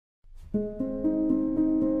Hey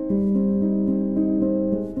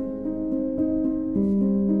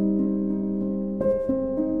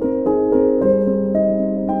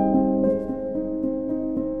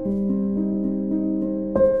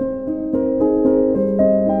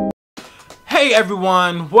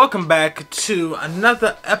everyone, welcome back to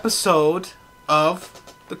another episode of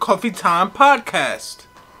the Coffee Time Podcast,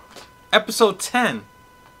 episode 10,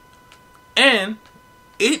 and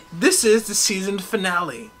this is the season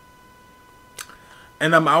finale.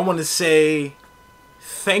 And I want to say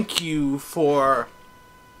thank you for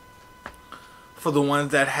the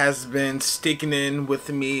ones that has been sticking in with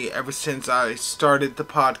me ever since I started the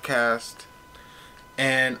podcast.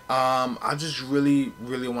 And I just really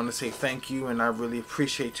want to say thank you, and I really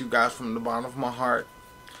appreciate you guys from the bottom of my heart.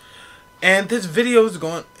 And this video is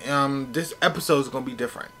this episode is going to be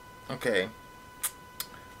different. Okay.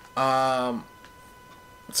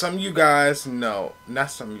 Some of you guys know, not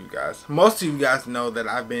some of you guys, most of you guys know that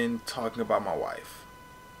I've been talking about my wife.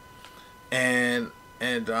 And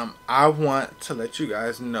I want to let you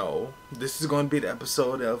guys know this is going to be the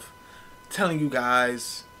episode of telling you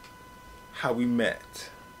guys how we met.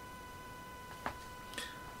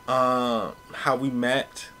 And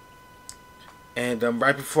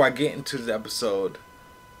right before I get into the episode,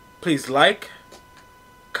 please like,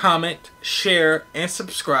 comment, share, and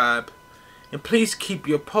subscribe. And please keep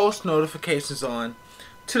your post notifications on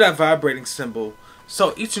to that vibrating symbol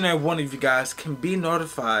so each and every one of you guys can be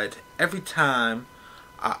notified every time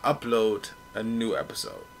I upload a new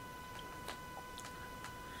episode.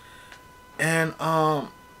 And I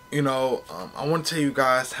want to tell you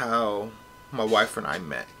guys how my wife and I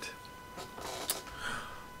met.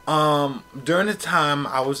 During the time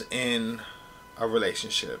I was in a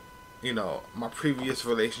relationship, my previous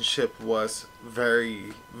relationship was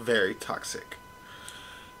very, very toxic.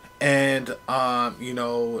 And,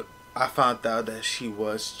 I found out that she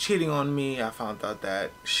was cheating on me. I found out that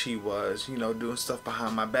she was, doing stuff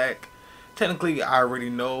behind my back. Technically, I already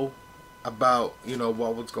know about,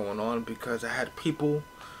 what was going on because I had people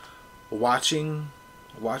watching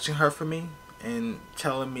her for me and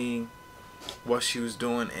telling me what she was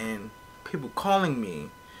doing, and people calling me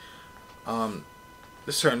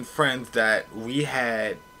certain friends that we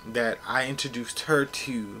had that I introduced her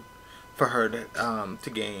to for her to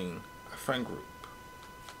gain a friend group.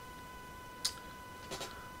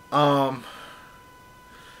 I've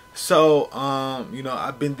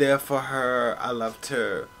been there for her. I loved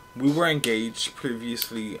her. We were engaged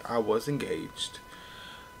previously. I was engaged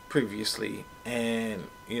previously, and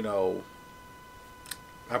I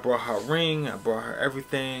brought her a ring, I brought her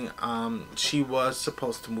everything. She was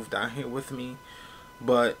supposed to move down here with me,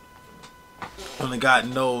 but only God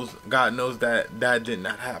knows that did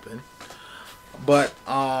not happen. But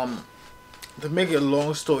to make a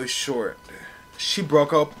long story short, she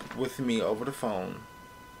broke up with me over the phone.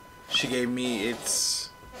 She gave me it's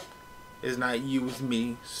not you, it's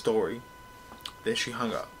me story. Then she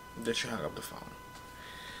hung up. The phone.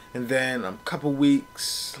 And then a couple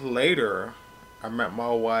weeks later, I met my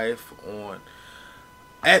wife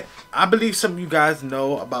I believe some of you guys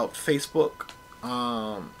know about Facebook.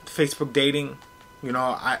 Facebook dating.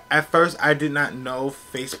 At first I did not know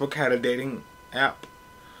Facebook had a dating app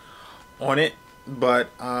on it. But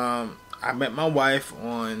I met my wife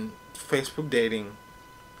on Facebook dating.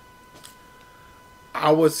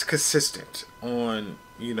 I was consistent on,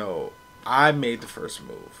 I made the first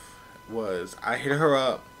move. I hit her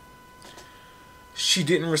up. She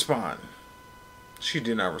didn't respond. She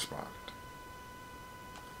did not respond.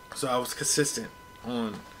 So I was consistent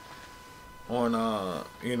on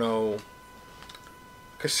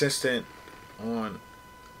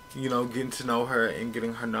getting to know her and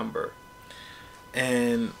getting her number.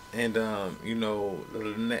 And I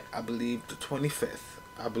believe the 25th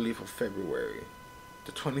of February.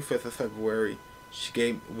 The 25th of February,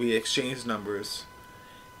 we exchanged numbers,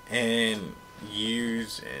 and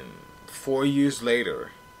 4 years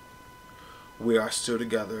later, we are still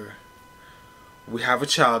together. We have a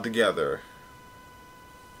child together.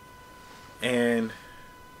 And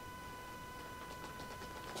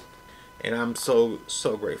I'm so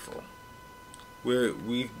grateful.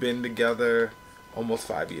 We've been together almost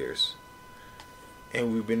 5 years.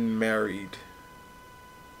 And we've been married.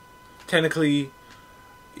 Technically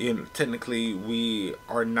we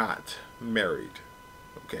are not married.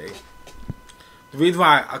 Okay? The reason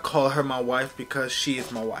why I call her my wife, because she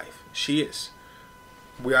is my wife. She is.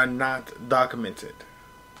 We are not documented.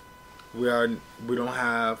 We don't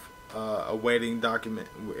have a wedding document.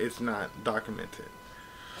 It's not documented.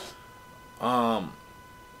 We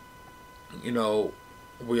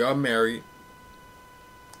are married.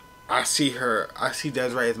 I see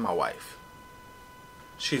Desiree as my wife.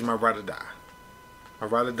 She's my ride or die. My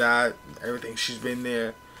ride or die, everything. She's been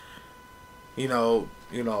there. When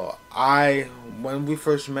we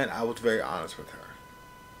first met, I was very honest with her.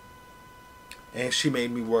 And she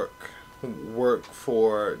made me work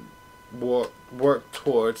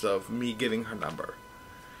towards of me getting her number.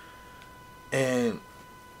 And,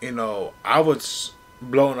 I was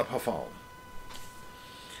blowing up her phone.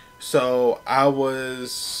 So I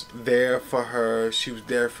was there for her. She was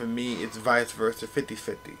there for me. It's vice versa,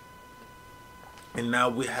 50-50. And now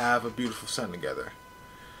we have a beautiful son together.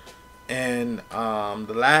 And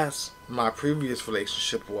my previous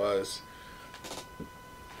relationship was,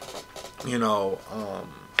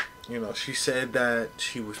 she said that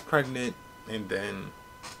she was pregnant, and then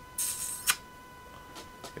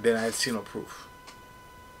I had seen no proof.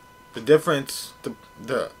 The difference,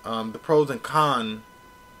 the pros and cons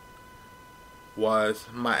was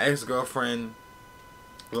my ex-girlfriend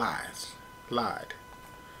lied,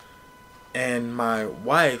 and my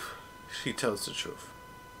wife, she tells the truth.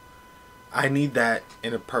 I need that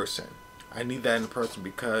in a person.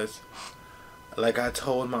 Because, like I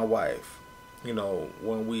told my wife,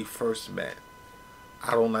 when we first met,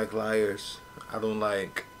 I don't like liars. I don't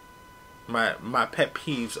like, my pet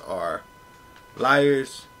peeves are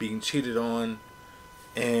liars, being cheated on,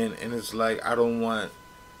 and it's like I don't want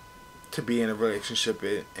to be in a relationship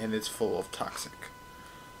and it's full of toxicity.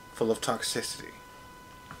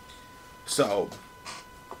 So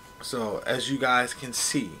as you guys can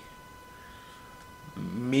see,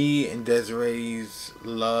 me and Desiree's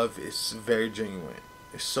love is very genuine.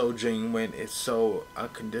 It's so genuine. It's so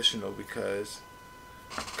unconditional because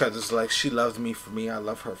it's like she loves me for me. I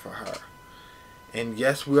love her for her. And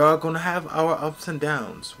yes, we are going to have our ups and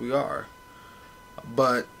downs. We are.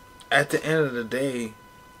 But at the end of the day,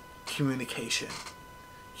 communication.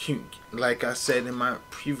 Like I said in my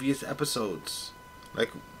previous episodes,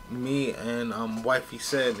 like me and wifey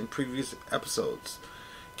said in previous episodes,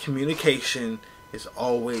 communication is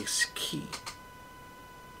always key.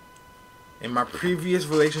 In my previous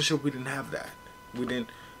relationship, we didn't have that. We didn't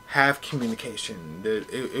have communication.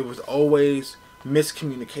 It was always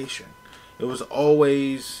miscommunication. It was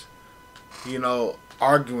always,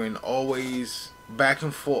 arguing, always back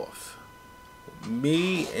and forth.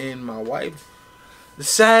 Me and my wife, it's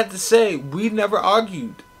sad to say, we never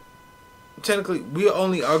argued. Technically, we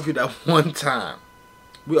only argued at one time.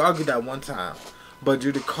 But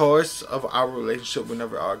due to the course of our relationship, we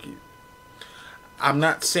never argued. I'm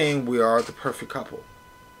not saying we are the perfect couple.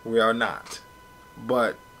 We are not.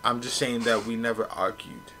 But I'm just saying that we never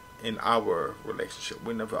argued in our relationship.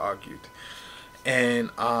 We never argued.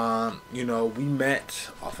 And, we met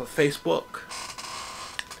off of Facebook.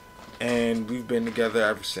 And we've been together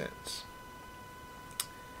ever since.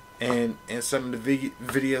 And some of the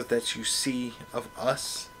videos that you see of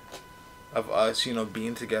us,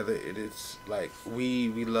 being together, it is like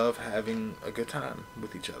we love having a good time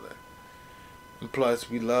with each other. And plus,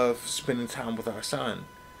 we love spending time with our son.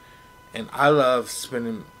 And I love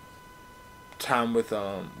spending time with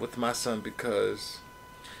my son because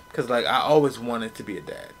like I always wanted to be a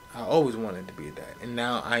dad. And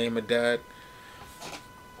now I am a dad.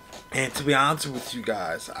 And to be honest with you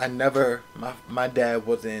guys, my dad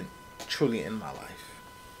wasn't truly in my life.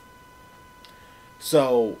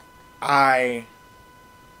 So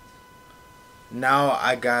now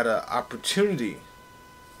I got an opportunity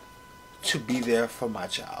to be there for my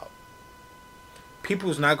child.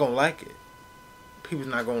 People's not gonna like it. People's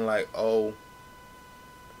not gonna like,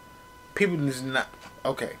 people's not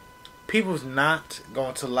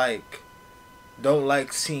going to don't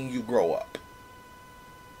like seeing you grow up.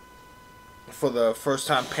 For the first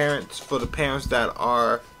time parents, for the parents that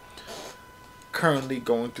are currently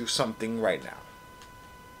going through something right now.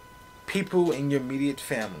 People in your immediate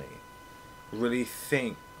family really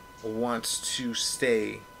wants to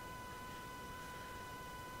stay,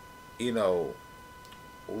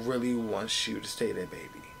 really wants you to stay their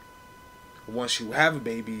baby. Once you have a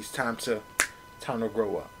baby, it's time to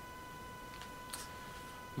grow up.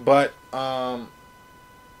 But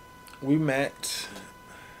we met.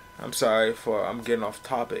 I'm sorry I'm getting off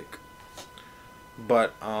topic.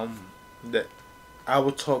 But that I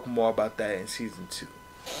will talk more about that in season 2.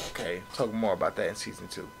 Okay, talk more about that in season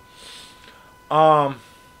 2.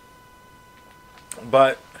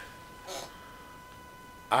 But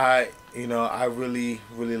I really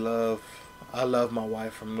love my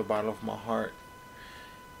wife from the bottom of my heart,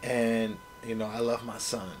 and I love my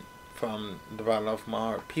son from the bottom of my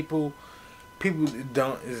heart. People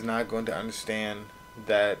is not going to understand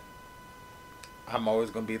that I'm always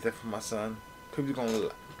gonna be there for my son.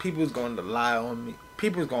 people's going to lie on me.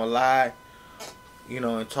 People's going to lie,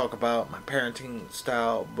 and talk about my parenting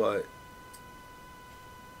style, but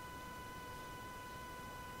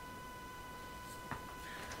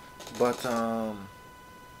I'm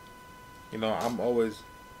always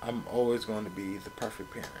going to be the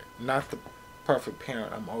perfect parent. Not the perfect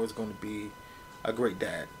parent. I'm always going to be a great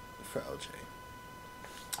dad for LJ.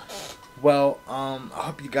 Well, I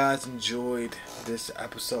hope you guys enjoyed this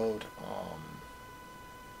episode.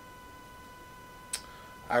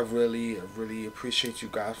 I really, really appreciate you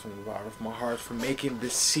guys from the bottom of my heart for making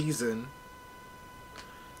this season.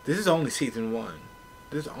 This is only season one.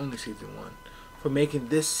 This is only season one. For making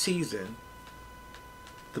this season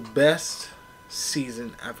the best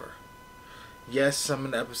season ever. Yes, some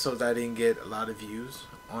of the episodes I didn't get a lot of views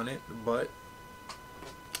on it, but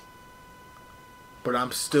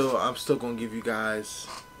I'm still gonna give you guys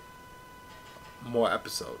more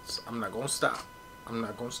episodes. I'm not gonna stop.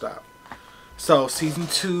 So season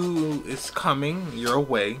 2 is coming your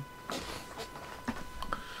way.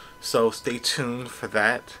 So stay tuned for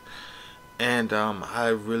that. And I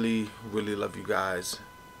really, really love you guys.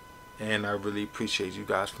 And I really appreciate you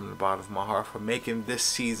guys from the bottom of my heart for making this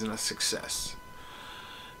season a success.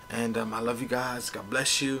 And I love you guys. God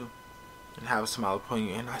bless you. And have a smile upon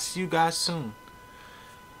you. And I'll see you guys soon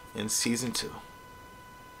in season 2.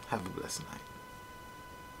 Have a blessed night.